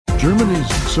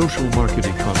Germany's social market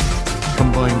economy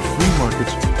combined free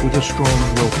markets with a strong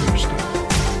welfare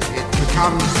state. It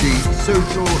becomes the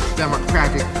Social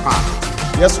Democratic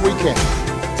Party. Yes, we can.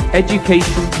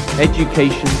 Education,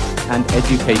 education, and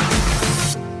education.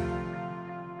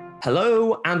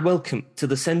 Hello and welcome to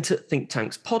the Centre Think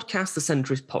Tank's podcast, the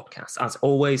Centrist Podcast. As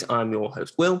always, I'm your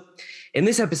host, Will. In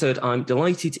this episode, I'm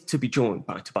delighted to be joined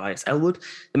by Tobias Ellwood,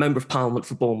 the Member of Parliament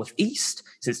for Bournemouth East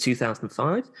since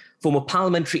 2005, former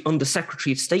Parliamentary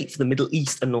Under-Secretary of State for the Middle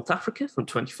East and North Africa from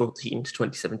 2014 to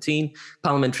 2017,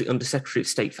 Parliamentary Under-Secretary of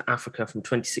State for Africa from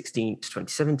 2016 to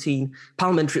 2017,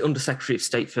 Parliamentary Under-Secretary of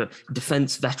State for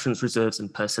Defence, Veterans, Reserves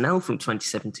and Personnel from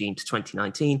 2017 to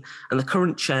 2019, and the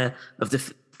current chair of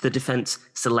the Defence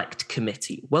Select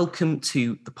Committee. Welcome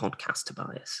to the podcast,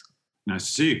 Tobias. Nice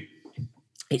to see you.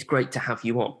 It's great to have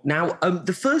you on. Now,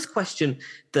 the first question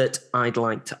that I'd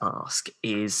like to ask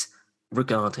is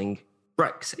regarding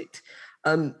Brexit.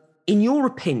 In your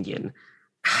opinion,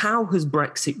 how has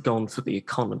Brexit gone for the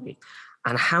economy,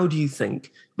 and how do you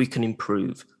think we can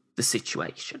improve the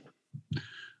situation?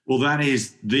 Well, that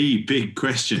is the big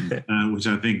question, which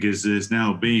I think is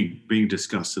now being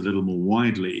discussed a little more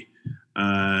widely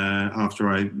after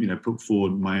I put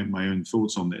forward my own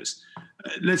thoughts on this.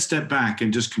 Let's step back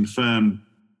and just confirm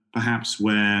perhaps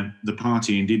where the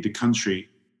party, indeed the country,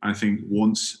 I think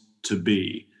wants to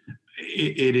be.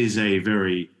 It is a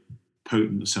very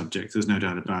potent subject. There's no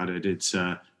doubt about it.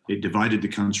 It divided the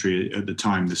country at the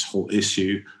time, this whole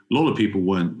issue. A lot of people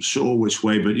weren't sure which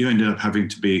way, but you ended up having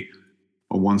to be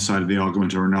on one side of the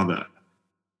argument or another.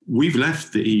 We've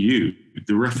left the EU.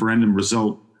 The referendum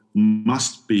result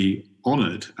must be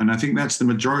honoured. And I think that's the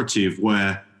majority of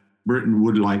where Britain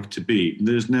would like to be.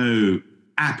 There's no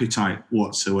appetite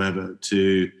whatsoever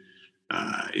to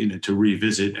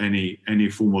revisit any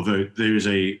form of vote. There is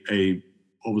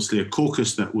obviously a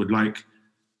caucus that would like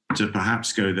to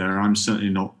perhaps go there. I'm certainly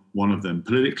not one of them.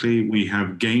 Politically, we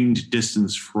have gained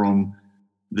distance from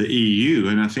the EU,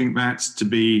 and I think that's to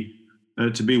be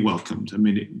welcomed. I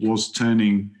mean, it was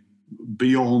turning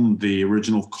beyond the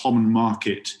original common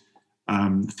market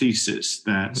thesis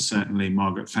that certainly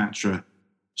Margaret Thatcher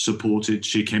supported.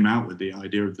 She came out with the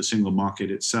idea of the single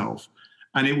market itself,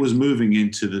 and it was moving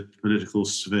into the political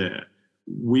sphere.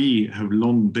 We have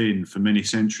long been, for many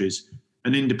centuries,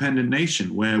 an independent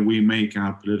nation where we make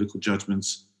our political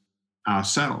judgments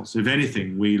ourselves. If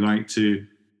anything, we like to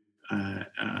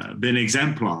be an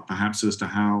exemplar, perhaps, as to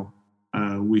how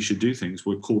we should do things.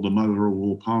 We're called the mother of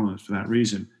all parliaments for that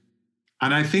reason.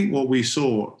 And I think what we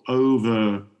saw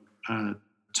over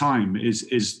time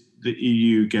is the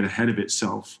EU get ahead of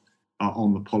itself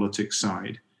on the politics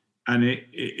side. And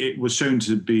it was shown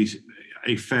to be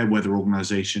a fair weather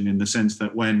organization in the sense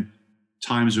that when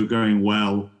times were going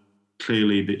well,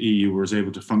 clearly the EU was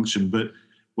able to function. But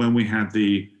when we had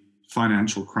the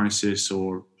financial crisis,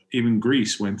 or even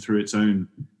Greece went through its own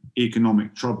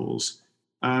economic troubles,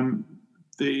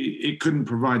 it couldn't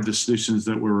provide the solutions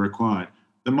that were required.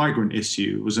 The migrant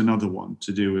issue was another one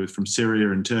to do with from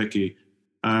Syria and Turkey.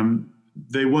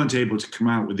 They weren't able to come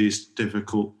out with these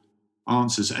difficult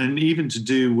answers, and even to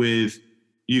do with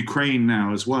Ukraine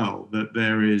now as well, that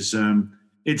there is,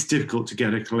 it's difficult to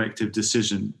get a collective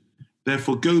decision.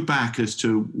 Therefore, go back as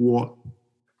to what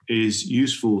is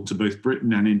useful to both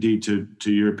Britain and indeed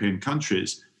to European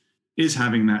countries is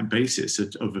having that basis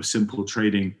of a simple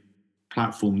trading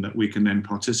platform that we can then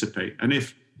participate. And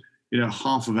if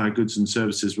half of our goods and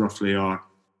services roughly are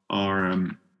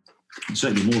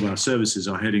certainly more of our services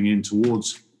are heading in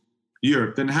towards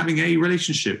Europe, then having a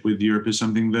relationship with Europe is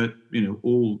something that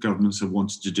all governments have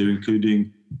wanted to do,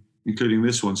 including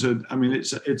this one. So I mean,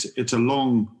 it's a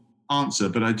long answer,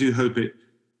 but I do hope it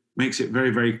makes it very,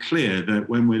 very clear that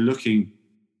when we're looking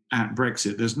at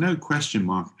Brexit, there's no question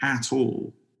mark at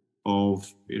all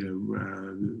of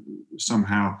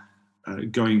somehow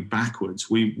going backwards.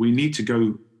 We need to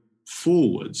go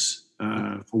forwards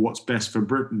for what's best for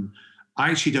Britain. I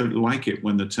actually don't like it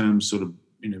when the terms sort of,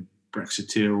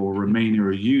 Brexiteer or Remainer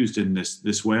are used in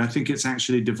this way. I think it's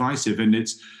actually divisive, and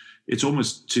it's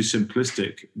almost too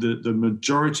simplistic. The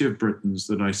majority of Britons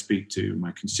that I speak to,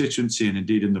 my constituency and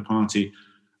indeed in the party,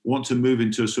 want to move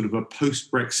into a sort of a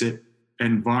post-Brexit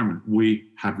environment.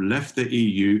 We have left the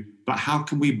EU, but how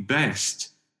can we best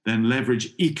then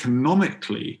leverage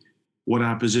economically what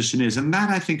our position is? And that,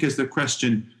 I think, is the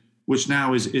question which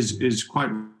now is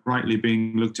quite rightly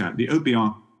being looked at. The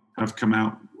OBR have come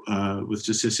out with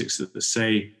statistics that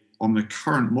say on the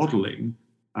current modelling,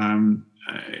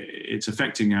 it's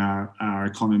affecting our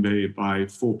economy by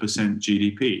 4%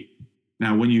 GDP.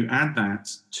 Now, when you add that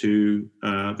to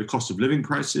the cost of living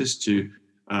crisis, to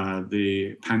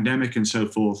the pandemic and so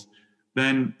forth,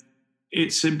 then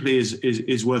it simply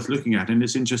is worth looking at. And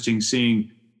it's interesting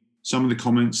seeing some of the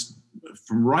comments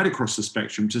from right across the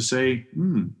spectrum to say,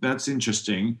 that's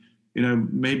interesting.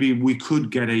 Maybe we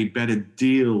could get a better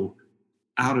deal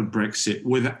out of Brexit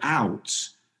without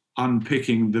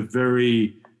unpicking the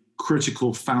very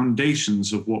critical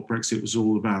foundations of what Brexit was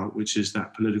all about, which is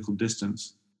that political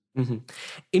distance. Mm-hmm.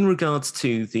 In regards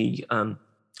to the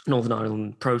Northern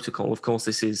Ireland Protocol, of course,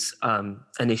 this is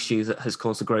an issue that has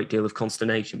caused a great deal of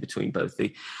consternation between both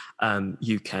the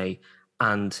UK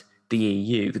and the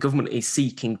EU. The government is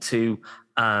seeking to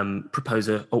propose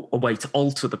a way to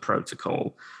alter the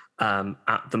protocol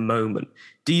at the moment.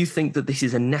 Do you think that this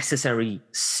is a necessary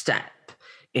step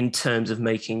in terms of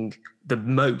making the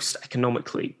most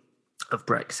economically of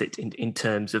Brexit, in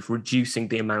terms of reducing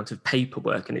the amount of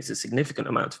paperwork, and it's a significant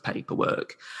amount of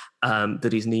paperwork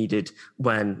that is needed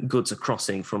when goods are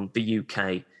crossing from the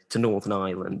UK to Northern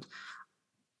Ireland?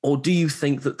 Or do you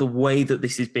think that the way that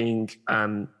this is being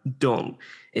done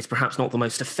is perhaps not the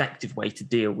most effective way to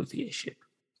deal with the issue?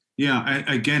 Yeah,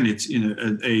 again, it's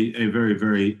a very,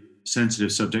 very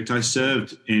sensitive subject. I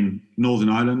served in Northern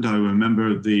Ireland. I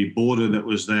remember the border that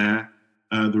was there.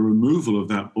 The removal of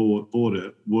that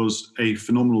border was a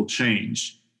phenomenal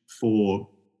change for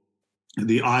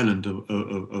the island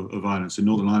of Ireland, so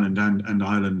Northern Ireland and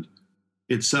Ireland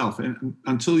itself. And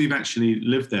until you've actually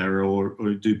lived there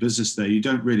or do business there, you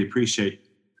don't really appreciate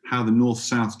how the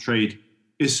north-south trade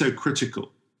is so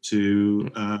critical to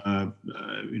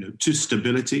to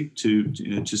stability,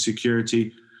 to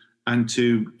security, and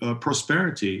to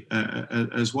prosperity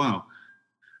as well.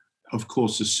 Of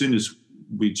course, as soon as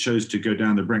we chose to go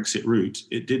down the Brexit route,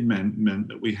 it did meant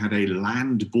that we had a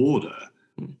land border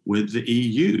with the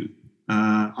EU,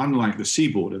 unlike the sea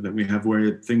border that we have,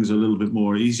 where things are a little bit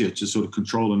more easier to sort of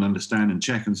control and understand and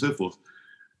check and so forth.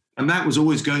 And that was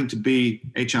always going to be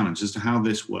a challenge as to how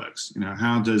this works.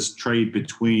 How does trade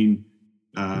between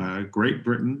Great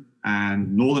Britain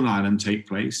and Northern Ireland take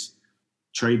place?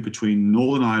 Trade between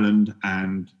Northern Ireland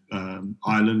and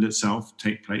Ireland itself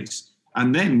take place?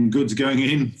 And then goods going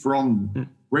in from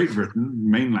Great Britain,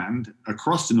 mainland,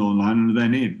 across to Northern Ireland and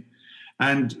then in.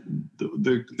 And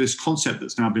this concept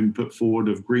that's now been put forward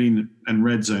of green and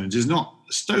red zones is not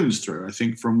a stone's throw, I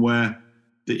think, from where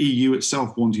the EU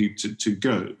itself wanted to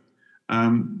go.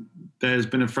 There's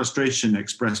been a frustration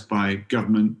expressed by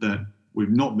government that we've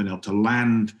not been able to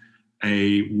land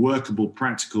a workable,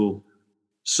 practical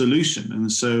solution.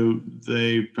 And so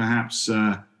they perhaps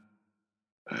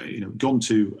gone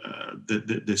to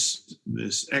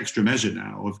this extra measure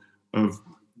now of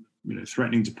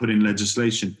threatening to put in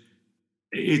legislation.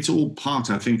 It's all part,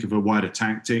 I think, of a wider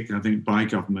tactic. I think by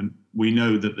government, we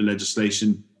know that the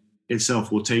legislation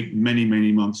itself will take many,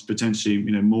 many months, potentially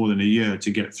more than a year to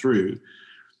get through.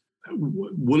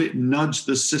 Will it nudge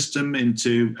the system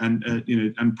into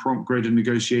and prompt greater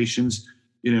negotiations?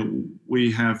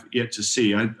 We have yet to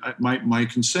see. My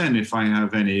concern, if I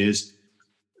have any, is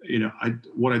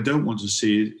what I don't want to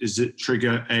see is it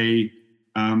trigger a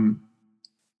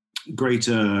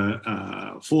greater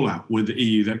fallout with the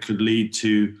EU that could lead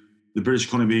to the British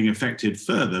economy being affected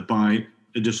further by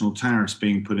additional tariffs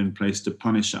being put in place to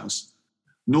punish us.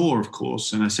 Nor, of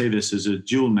course, and I say this as a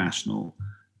dual national,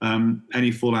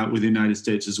 any fallout with the United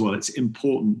States as well. It's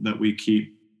important that we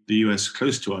keep the US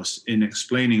close to us in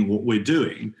explaining what we're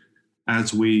doing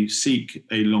as we seek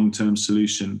a long-term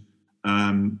solution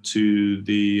to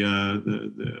the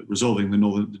resolving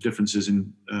the differences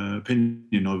in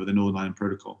opinion over the Northern Ireland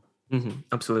Protocol. Mm-hmm,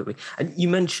 absolutely. And you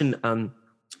mentioned the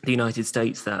United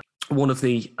States there. One of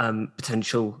the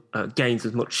potential gains,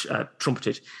 as much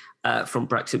trumpeted from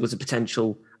Brexit, was a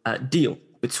potential deal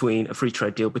between a free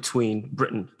trade deal between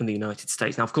Britain and the United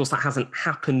States. Now, of course, that hasn't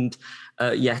happened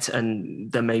yet,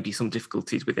 and there may be some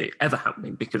difficulties with it ever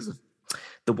happening because of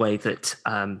the way that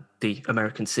the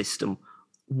American system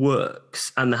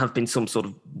works. And there have been some sort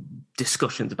of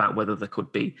discussions about whether there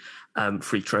could be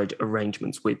free trade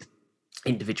arrangements with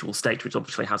individual states, which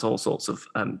obviously has all sorts of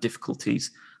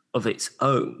difficulties of its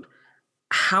own.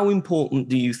 How important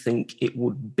do you think it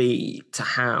would be to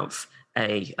have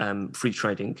a free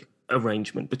trading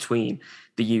arrangement between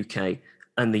the UK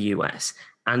and the US?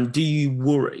 And do you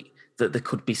worry that there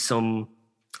could be some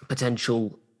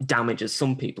potential damage, as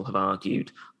some people have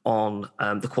argued, on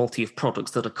the quality of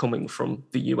products that are coming from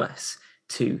the US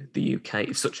to the UK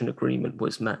if such an agreement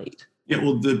was made? Yeah,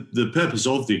 well, the purpose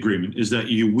of the agreement is that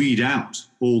you weed out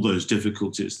all those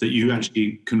difficulties, that you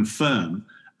actually confirm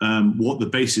what the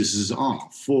bases are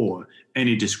for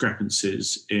any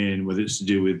discrepancies in whether it's to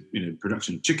do with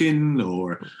production of chicken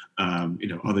or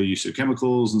other use of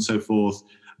chemicals and so forth,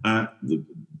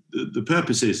 The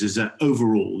purpose is that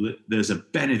overall there's a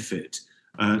benefit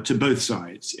to both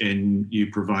sides in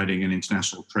you providing an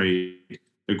international trade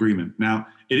agreement. Now,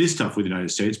 it is tough with the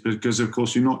United States because, of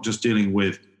course, you're not just dealing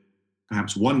with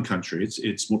perhaps one country.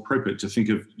 It's more appropriate to think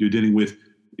of you're dealing with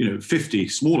 50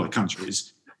 smaller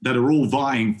countries that are all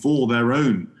vying for their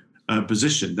own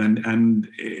position. And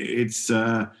it's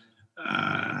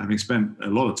having spent a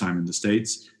lot of time in the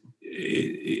States,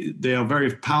 they are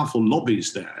very powerful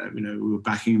lobbies there, who are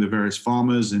backing the various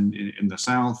farmers in the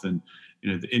South and,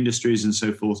 the industries and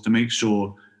so forth to make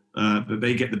sure that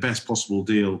they get the best possible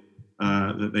deal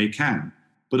that they can.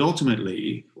 But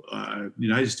ultimately, the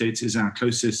United States is our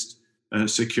closest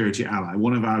security ally,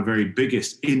 one of our very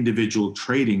biggest individual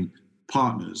trading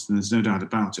partners, and there's no doubt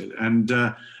about it, and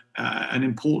an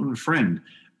important friend.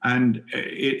 And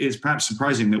it is perhaps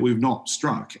surprising that we've not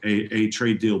struck a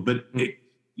trade deal, but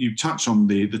you touch on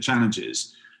the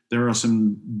challenges. There are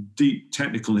some deep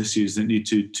technical issues that need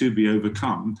to be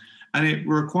overcome, and it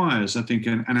requires, I think,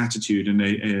 an attitude and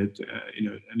an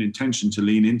intention to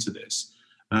lean into this.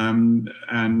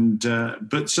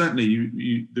 But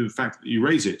certainly, the fact that you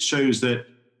raise it shows that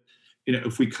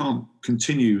if we can't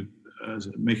continue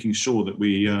making sure that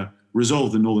we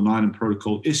resolve the Northern Ireland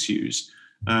Protocol issues,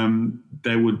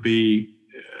 there could be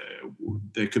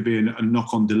a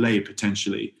knock-on delay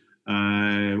potentially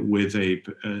with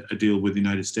a deal with the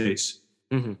United States.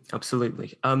 Mm-hmm,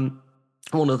 absolutely.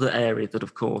 One other area that,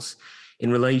 of course,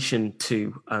 in relation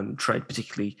to trade,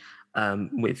 particularly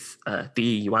with the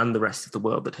EU and the rest of the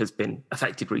world, that has been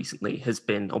affected recently has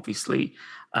been obviously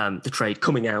the trade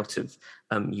coming out of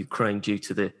Ukraine due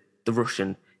to the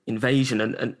Russian invasion,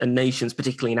 and nations,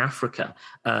 particularly in Africa,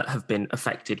 have been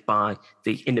affected by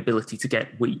the inability to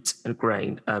get wheat and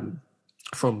grain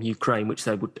from Ukraine, which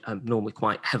they would normally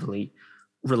quite heavily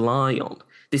rely on.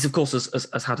 This, of course,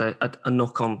 has had a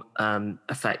knock-on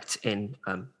effect in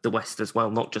the West as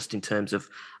well, not just in terms of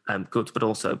goods, but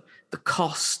also the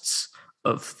costs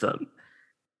of them.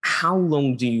 How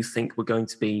long do you think we're going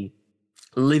to be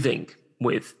living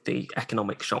with the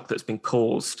economic shock that's been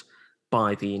caused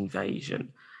by the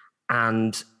invasion?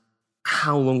 And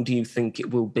how long do you think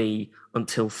it will be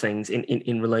until things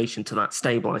in relation to that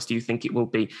stabilise? Do you think it will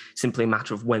be simply a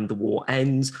matter of when the war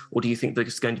ends, or do you think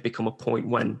there's going to become a point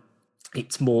when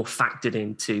it's more factored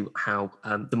into how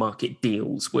the market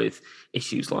deals with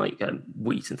issues like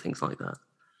wheat and things like that?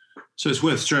 So it's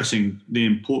worth stressing the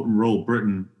important role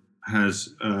Britain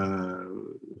has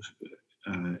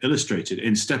illustrated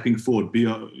in stepping forward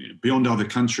beyond other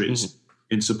countries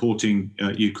in supporting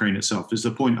Ukraine itself. Is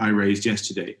the point I raised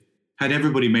yesterday. Had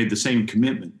everybody made the same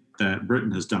commitment that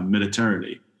Britain has done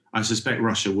militarily, I suspect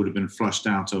Russia would have been flushed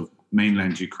out of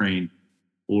mainland Ukraine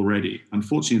already.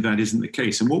 Unfortunately, that isn't the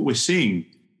case. And what we're seeing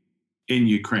in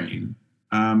Ukraine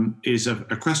is a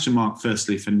question mark,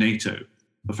 firstly, for NATO.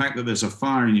 The fact that there's a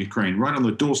fire in Ukraine right on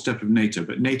the doorstep of NATO,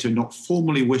 but NATO not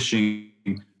formally wishing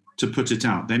to put it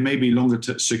out. There may be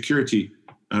longer-term security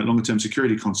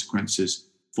consequences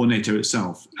for NATO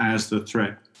itself as the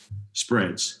threat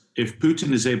spreads. If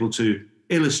Putin is able to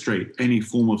illustrate any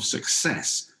form of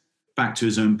success back to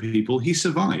his own people, he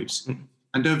survives.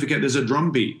 And don't forget, there's a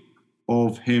drumbeat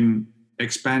of him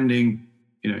expanding,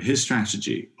 his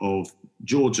strategy of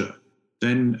Georgia,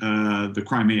 then the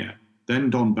Crimea,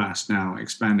 then Donbass now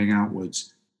expanding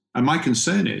outwards. And my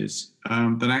concern is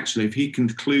that actually if he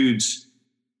concludes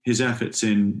his efforts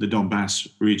in the Donbass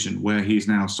region, where he's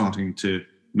now starting to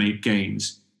make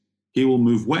gains, he will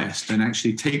move west and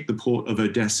actually take the port of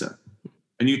Odessa.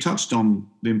 And you touched on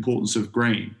the importance of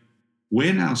grain.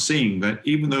 We're now seeing that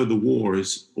even though the war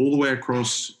is all the way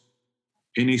across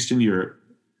in Eastern Europe,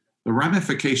 the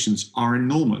ramifications are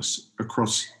enormous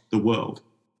across the world.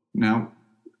 Now,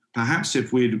 perhaps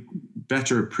if we'd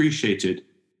better appreciated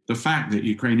the fact that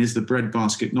Ukraine is the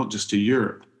breadbasket, not just to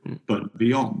Europe, but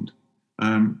beyond,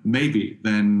 maybe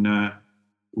then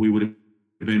we would have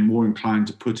been more inclined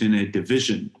to put in a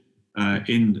division,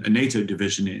 in a NATO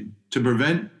division to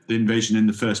prevent the invasion in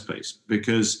the first place,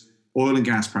 because oil and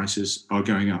gas prices are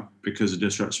going up because of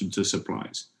disruption to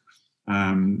supplies.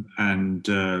 And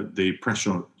the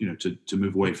pressure, to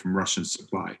move away from Russian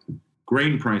supply.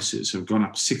 Grain prices have gone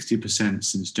up 60%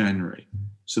 since January.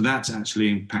 So that's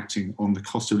actually impacting on the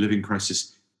cost of living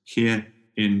crisis here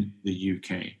in the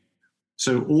UK.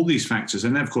 So all these factors,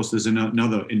 and then of course there's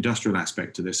another industrial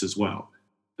aspect to this as well,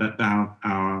 that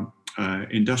our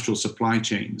industrial supply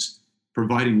chains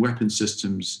providing weapon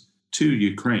systems to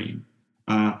Ukraine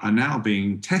are now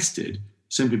being tested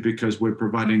simply because we're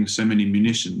providing so many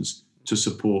munitions to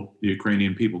support the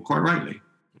Ukrainian people, quite rightly.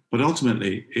 But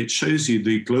ultimately, it shows you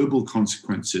the global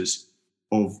consequences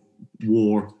of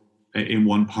war in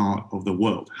one part of the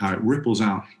world, how it ripples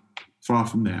out far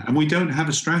from there. And we don't have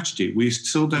a strategy. We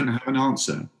still don't have an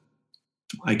answer.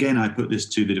 Again, I put this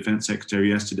to the Defense Secretary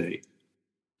yesterday.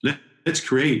 Let's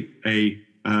create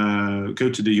go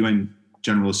to the UN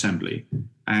General Assembly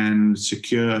and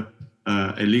secure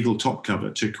a legal top cover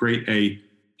to create a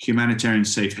humanitarian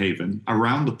safe haven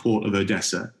around the port of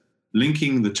Odessa,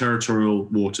 linking the territorial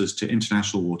waters to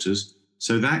international waters,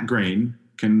 so that grain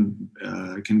can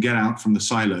get out from the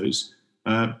silos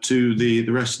to the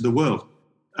rest of the world.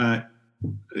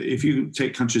 If you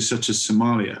take countries such as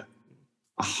Somalia,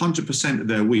 100% of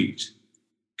their wheat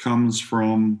comes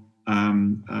from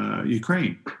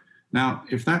Ukraine. Now,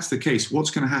 if that's the case, what's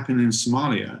going to happen in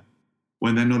Somalia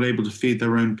when they're not able to feed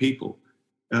their own people?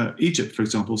 Egypt, for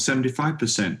example,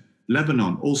 75%.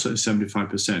 Lebanon, also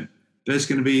 75%. There's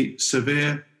going to be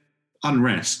severe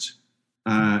unrest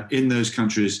in those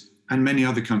countries and many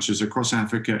other countries across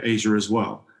Africa, Asia as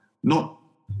well. Not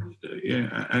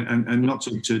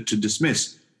to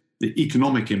dismiss the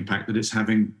economic impact that it's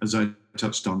having, as I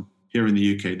touched on here in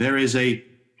the UK. There is a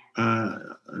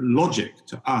logic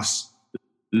to us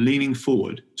leaning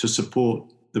forward to support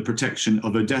the protection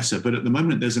of Odessa. But at the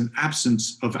moment, there's an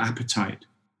absence of appetite,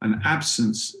 an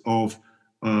absence of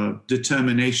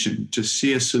determination to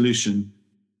see a solution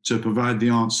to provide the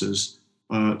answers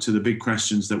to the big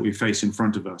questions that we face in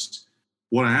front of us.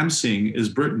 What I am seeing is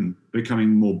Britain becoming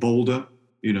more bolder,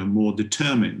 more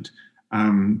determined.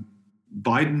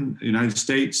 Biden, the United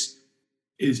States,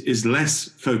 is less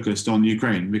focused on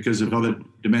Ukraine because of other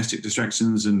domestic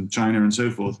distractions and China and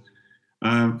so forth.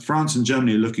 France and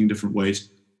Germany are looking different ways.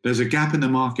 There's a gap in the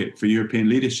market for European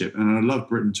leadership, and I'd love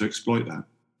Britain to exploit that.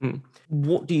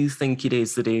 What do you think it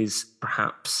is that is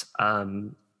perhaps,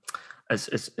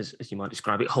 as you might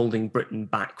describe it, holding Britain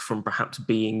back from perhaps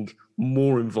being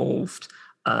more involved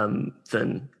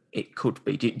than it could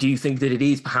be? Do you think that it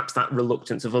is perhaps that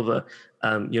reluctance of other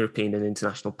European and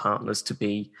international partners to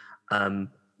be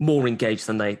more engaged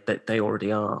than they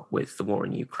already are with the war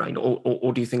in Ukraine,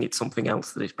 or do you think it's something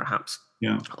else that is perhaps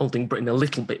holding Britain a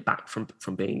little bit back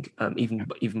from being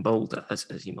even bolder,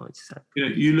 as you might say?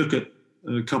 You look at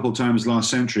a couple of times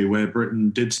last century where Britain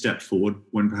did step forward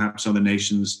when perhaps other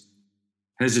nations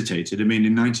hesitated. I mean,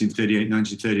 in 1938,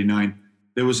 1939,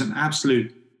 there was an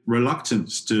absolute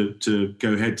reluctance to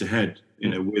go head to head,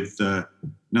 with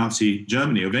Nazi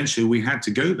Germany. Eventually, we had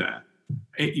to go there.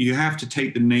 You have to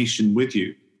take the nation with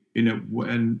you.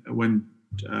 When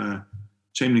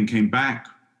Chamberlain came back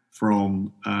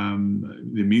from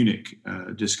the Munich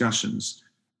discussions,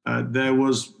 there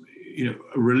was a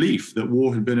relief that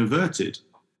war had been averted.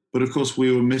 But of course,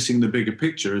 we were missing the bigger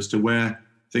picture as to where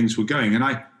things were going. And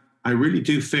I really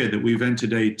do fear that we've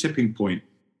entered a tipping point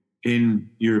in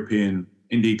European,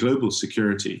 indeed global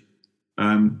security,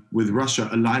 with Russia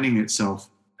aligning itself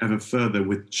ever further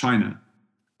with China,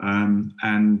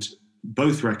 and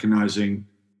both recognizing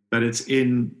that it's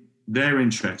in their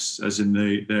interests, as in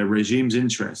their regime's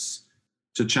interests,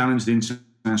 to challenge the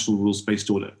international rules-based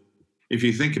order. If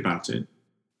you think about it,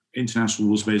 international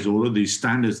rules-based order, these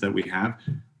standards that we have,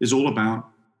 is all about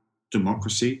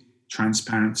democracy,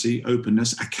 transparency,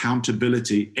 openness,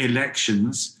 accountability,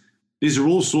 elections. These are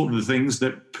all sort of the things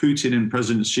that Putin and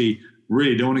President Xi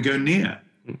really don't want to go near.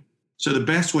 So the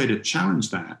best way to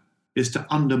challenge that is to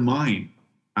undermine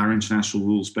our international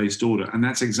rules-based order. And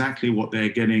that's exactly what they're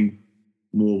getting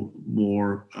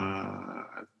more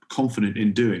confident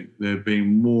in doing. They're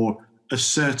being more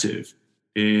assertive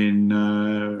in,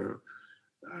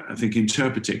 I think,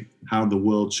 interpreting how the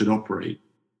world should operate.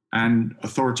 And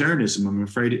authoritarianism, I'm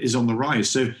afraid, is on the rise.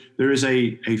 So there is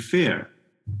a fear,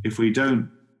 if we don't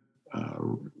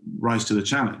rise to the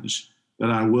challenge, that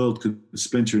our world could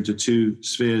splinter into two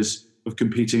spheres of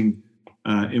competing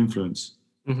influence.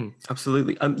 Mm-hmm,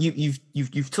 absolutely.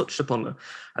 You've touched upon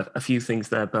a few things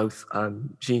there, both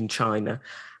Xi in China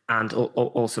and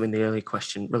also in the earlier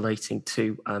question relating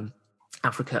to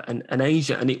Africa and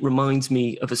Asia. And it reminds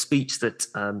me of a speech that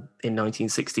in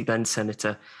 1960, then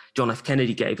Senator John F.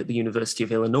 Kennedy gave at the University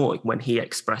of Illinois, when he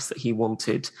expressed that he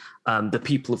wanted the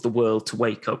people of the world to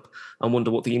wake up and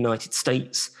wonder what the United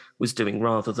States was doing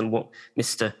rather than what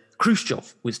Mr.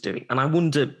 Khrushchev was doing. And I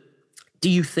wonder, do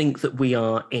you think that we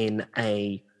are in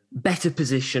a better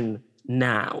position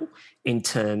now in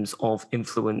terms of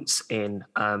influence in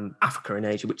Africa and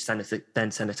Asia, which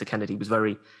then Senator Kennedy was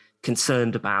very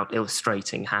concerned about,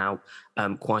 illustrating how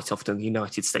quite often the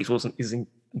United States wasn't as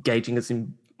engaging as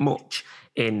much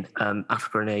in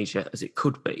Africa and Asia as it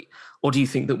could be? Or do you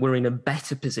think that we're in a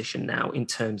better position now in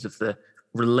terms of the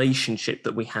relationship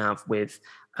that we have with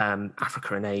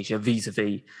Africa and Asia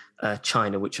vis-a-vis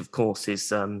China, which of course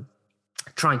is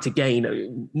trying to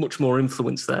gain much more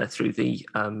influence there through the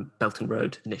Belt and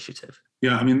Road Initiative?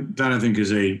 Yeah, I mean, that I think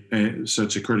is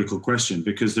such a critical question,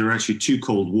 because there are actually two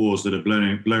Cold Wars that are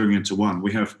blowing into one.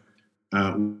 We have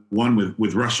one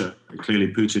with Russia.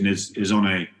 Clearly, Putin is on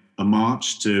a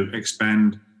march to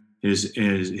expand his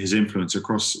influence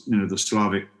across the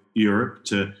Slavic Europe,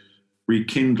 to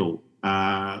rekindle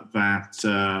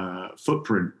that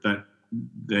footprint that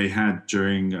they had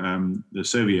during the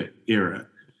Soviet era.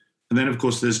 And then, of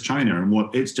course, there's China and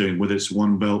what it's doing with its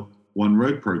One Belt, One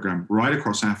Road program right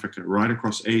across Africa, right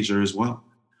across Asia as well,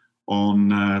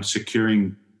 on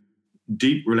securing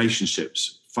deep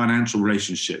relationships, financial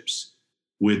relationships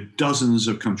with dozens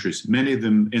of countries, many of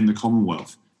them in the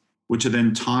Commonwealth, which are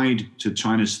then tied to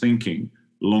China's thinking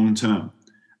long term.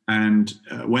 And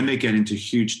when they get into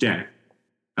huge debt,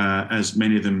 as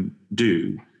many of them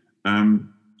do,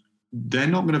 they're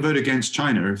not going to vote against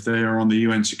China if they are on the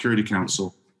UN Security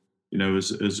Council,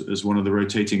 as one of the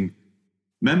rotating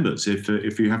members, if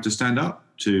you have to stand up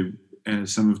to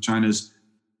some of China's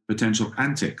potential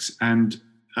antics. And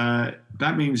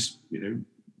that means,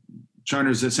 China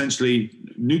has essentially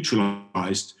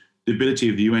neutralized the ability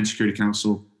of the UN Security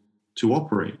Council to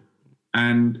operate.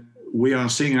 And we are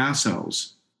seeing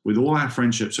ourselves, with all our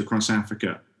friendships across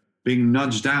Africa, being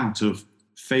nudged out of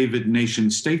favored nation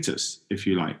status, if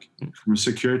you like, from a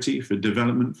security, for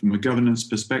development, from a governance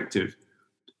perspective.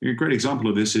 A great example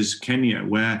of this is Kenya,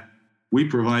 where we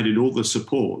provided all the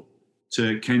support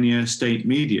to Kenya state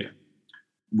media.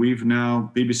 We've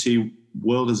now, BBC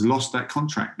World has lost that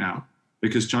contract now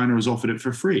because China has offered it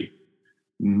for free.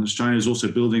 And China is also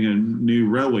building a new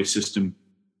railway system,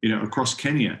 across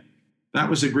Kenya. That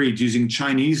was agreed using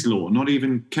Chinese law, not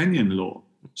even Kenyan law.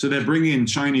 So they're bringing in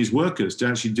Chinese workers to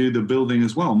actually do the building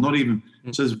as well.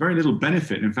 So there's very little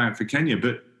benefit, in fact, for Kenya,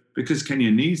 but because Kenya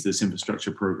needs this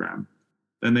infrastructure program,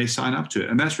 then they sign up to it.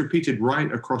 And that's repeated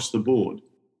right across the board.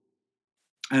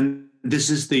 And this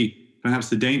is perhaps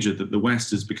the danger, that the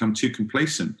West has become too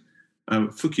complacent.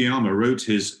 Fukuyama wrote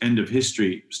his end of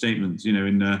history statements,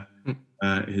 in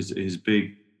his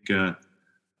big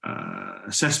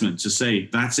assessment to say,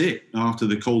 that's it. After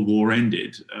the Cold War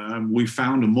ended, we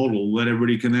found a model that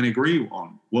everybody can then agree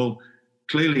on. Well,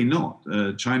 clearly not.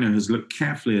 China has looked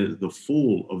carefully at the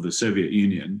fall of the Soviet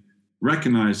Union,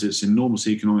 recognized its enormous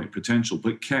economic potential,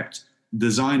 but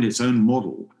designed its own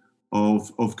model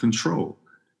of control.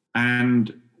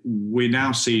 And we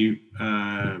now see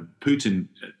Putin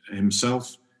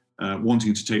himself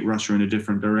wanting to take Russia in a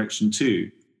different direction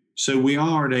too. So we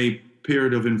are at a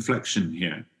period of inflection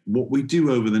here. What we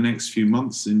do over the next few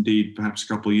months, indeed perhaps a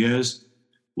couple of years,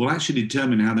 will actually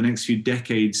determine how the next few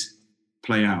decades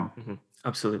play out. Mm-hmm.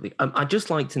 Absolutely. I'd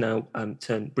just like to now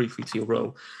turn briefly to your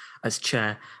role as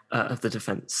chair of the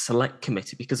Defence Select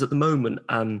Committee, because at the moment,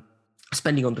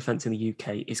 spending on defence in the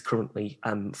UK is currently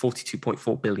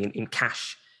 42.4 billion in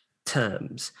cash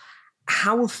terms.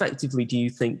 How effectively do you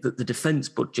think that the defence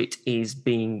budget is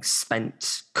being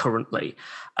spent currently?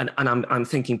 And I'm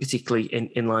thinking particularly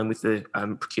in line with the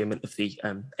procurement of the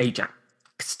Ajax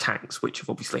tanks, which have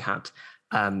obviously had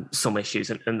some issues,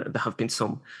 and there have been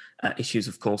some issues,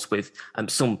 of course, with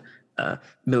some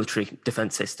military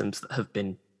defence systems that have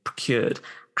been procured.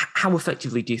 How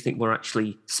effectively do you think we're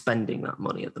actually spending that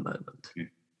money at the moment? Okay.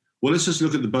 Well, let's just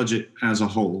look at the budget as a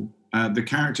whole. The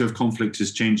character of conflict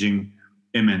is changing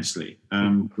immensely.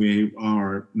 We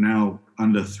are now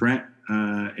under threat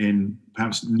in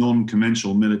perhaps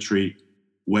non-conventional military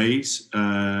ways.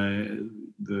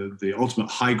 The ultimate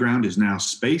high ground is now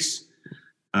space.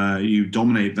 You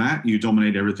dominate that, you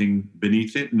dominate everything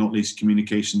beneath it, not least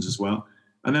communications as well.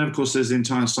 And then, of course, there's the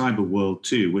entire cyber world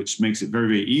too, which makes it very,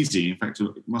 very easy, in fact,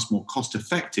 much more cost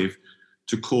effective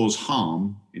to cause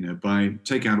harm, by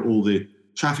take out all the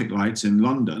traffic lights in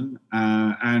London,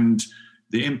 and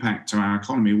the impact to our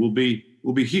economy will be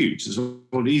huge. It's a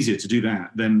lot easier to do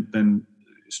that than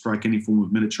strike any form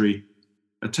of military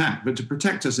attack. But to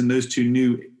protect us in those two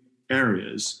new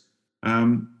areas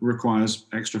requires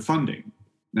extra funding.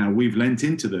 Now, we've lent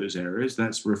into those areas.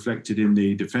 That's reflected in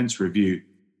the defence review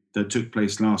that took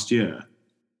place last year.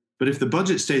 But if the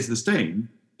budget stays the same,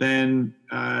 then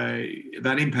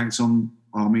that impacts on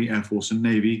Army, Air Force and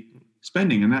Navy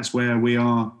spending. And that's where we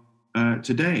are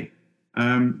today.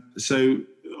 So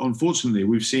unfortunately,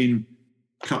 we've seen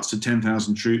cuts to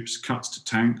 10,000 troops, cuts to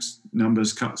tanks,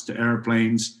 cuts to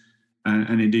airplanes,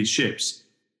 and indeed ships.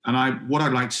 And what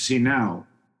I'd like to see now,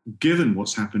 given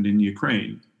what's happened in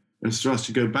Ukraine, is for us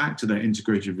to go back to that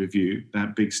integrated review,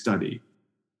 that big study,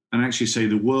 and actually say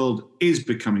the world is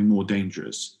becoming more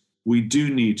dangerous. we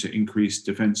do need to increase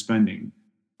defense spending.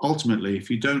 Ultimately, if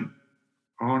you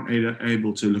aren't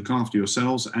able to look after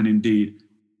yourselves and indeed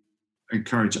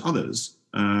encourage others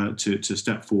to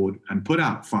step forward and put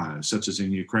out fires, such as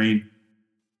in Ukraine,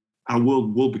 our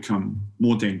world will become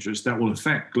more dangerous. That will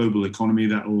affect global economy.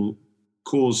 That will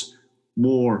cause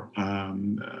more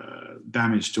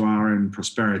damage to our own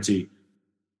prosperity.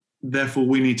 Therefore,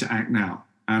 we need to act now.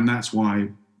 And that's why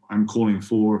I'm calling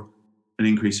for an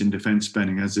increase in defense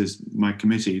spending, as is my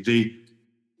committee.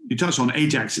 You touched on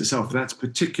Ajax itself. That's a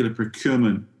particular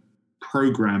procurement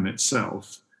program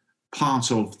itself,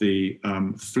 part of the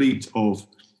fleet of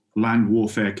land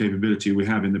warfare capability we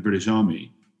have in the British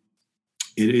Army.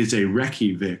 It is a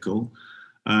recce vehicle.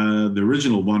 The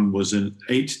original one was an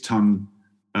 8-ton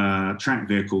track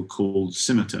vehicle called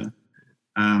Scimitar.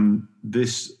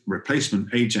 This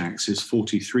replacement Ajax is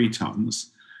 43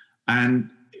 tons. And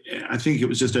I think it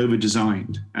was just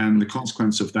over-designed. And the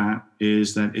consequence of that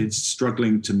is that it's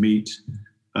struggling to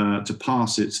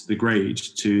pass the grade,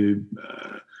 to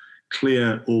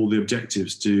clear all the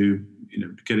objectives, to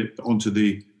get it onto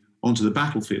the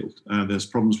battlefield. There's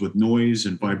problems with noise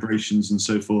and vibrations and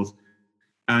so forth.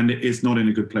 And it's not in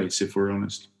a good place, if we're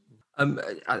honest.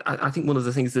 I think one of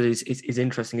the things that is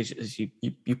interesting, as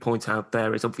you point out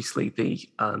there, is obviously the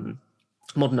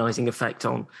modernising effect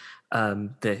on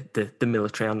the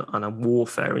military and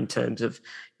warfare, in terms of,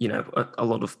 a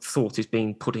lot of thought is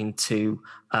being put into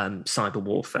cyber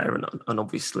warfare and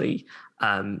obviously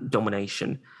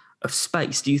domination of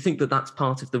space. Do you think that that's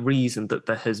part of the reason that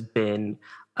there has been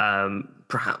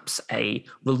perhaps a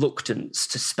reluctance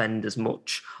to spend as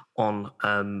much on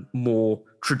more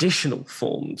traditional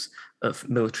forms of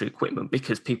military equipment,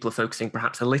 because people are focusing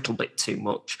perhaps a little bit too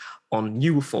much on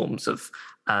newer forms of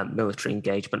military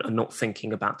engagement and not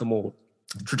thinking about the more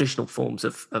traditional forms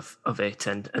of it,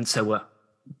 and so are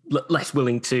less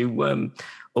willing to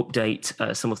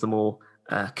update some of the more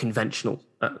conventional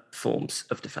forms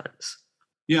of defence?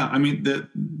 Yeah, I mean, the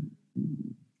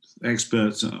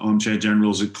experts, armchair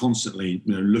generals, are constantly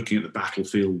looking at the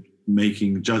battlefield,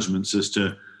 making judgments as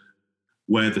to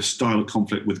where the style of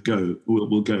conflict will go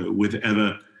with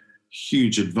ever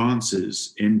huge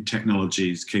advances in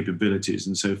technologies, capabilities,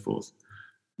 and so forth.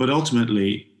 But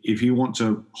ultimately, if you want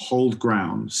to hold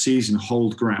ground, seize and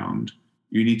hold ground,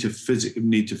 you need to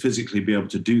physically be able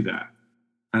to do that.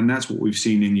 And that's what we've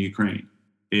seen in Ukraine,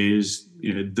 is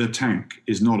the tank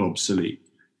is not obsolete.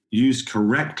 Used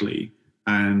correctly,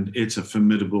 and it's a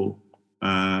formidable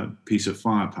piece of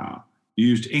firepower.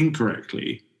 Used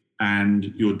incorrectly,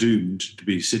 and you're doomed to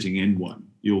be sitting in one.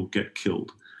 You'll get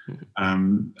killed.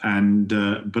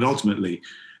 But ultimately,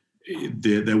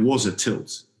 there was a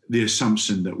tilt. The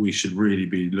assumption that we should really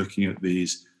be looking at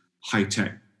these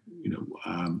high-tech,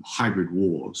 hybrid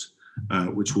wars,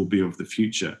 which will be of the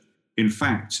future. In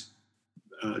fact,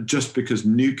 just because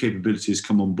new capabilities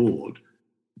come on board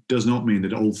does not mean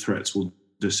that old threats will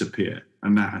disappear.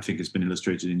 And that, I think, has been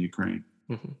illustrated in Ukraine.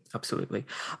 Mm-hmm, absolutely.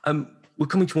 We're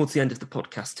coming towards the end of the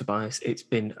podcast, Tobias. It's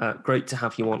been great to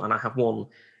have you on, and I have one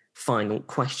final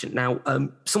question. Now,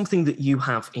 something that you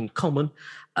have in common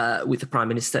with the Prime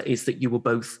Minister is that you were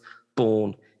both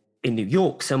born in New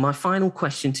York. So my final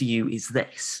question to you is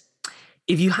this.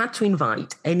 If you had to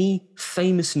invite any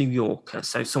famous New Yorker,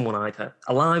 so someone either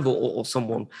alive or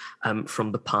someone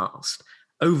from the past,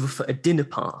 over for a dinner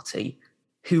party,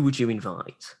 who would you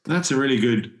invite? That's a really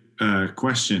good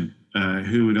question.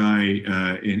 Who would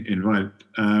I invite?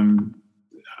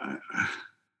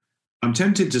 I'm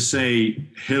tempted to say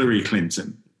Hillary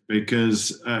Clinton,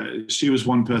 because she was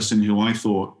one person who I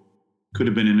thought could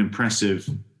have been an impressive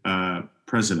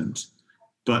president,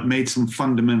 but made some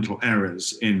fundamental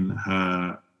errors in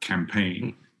her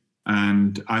campaign.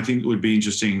 And I think it would be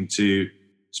interesting to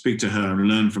speak to her and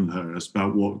learn from her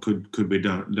about what could be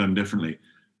done differently.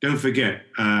 Don't forget,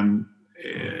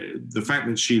 the fact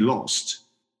that she lost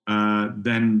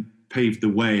then paved the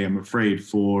way, I'm afraid,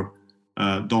 for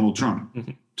Donald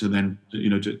Trump to then,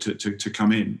 to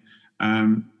come in.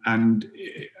 And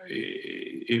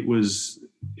it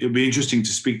would be interesting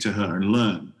to speak to her and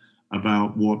learn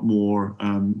about what more,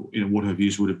 what her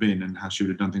views would have been and how she would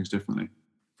have done things differently.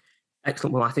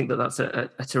 Excellent. Well, I think that's a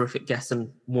terrific guest,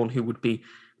 and one who would be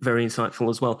very insightful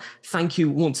as well. Thank you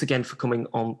once again for coming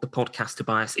on the podcast,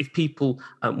 Tobias. If people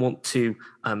want to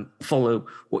follow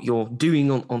what you're doing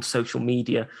on social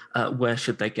media, where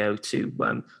should they go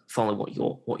to follow what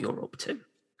you're up to?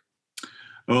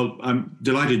 Well, I'm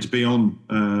delighted to be on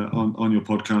your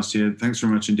podcast here. Thanks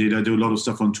very much indeed. I do a lot of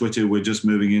stuff on Twitter. We're just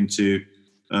moving into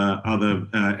other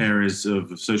areas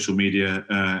of social media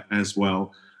as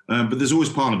well. But there's always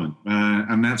Parliament,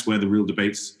 and that's where the real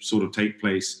debates sort of take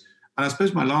place. I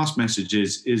suppose my last message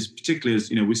is particularly as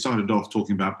we started off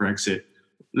talking about Brexit.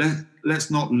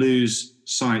 Let's not lose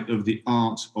sight of the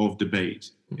art of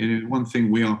debate. One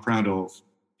thing we are proud of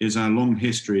is our long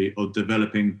history of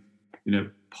developing,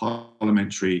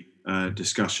 parliamentary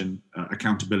discussion,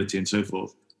 accountability, and so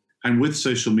forth. And with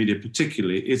social media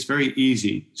particularly, it's very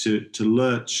easy to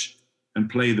lurch and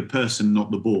play the person,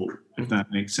 not the ball, if that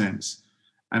makes sense.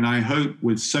 And I hope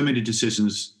with so many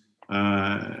decisions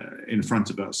in front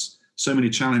of us, so many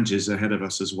challenges ahead of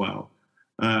us as well,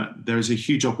 there is a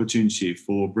huge opportunity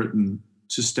for Britain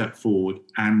to step forward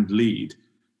and lead.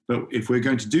 But if we're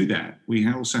going to do that, we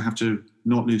also have to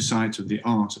not lose sight of the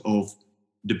art of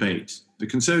debate. The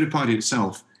Conservative Party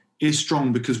itself is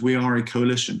strong because we are a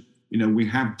coalition. We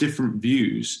have different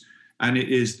views, and it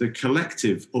is the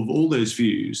collective of all those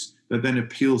views that then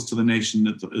appeals to the nation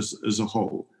as a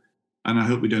whole. And I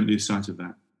hope we don't lose sight of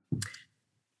that.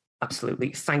 Absolutely.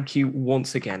 Thank you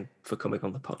once again for coming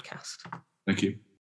on the podcast. Thank you.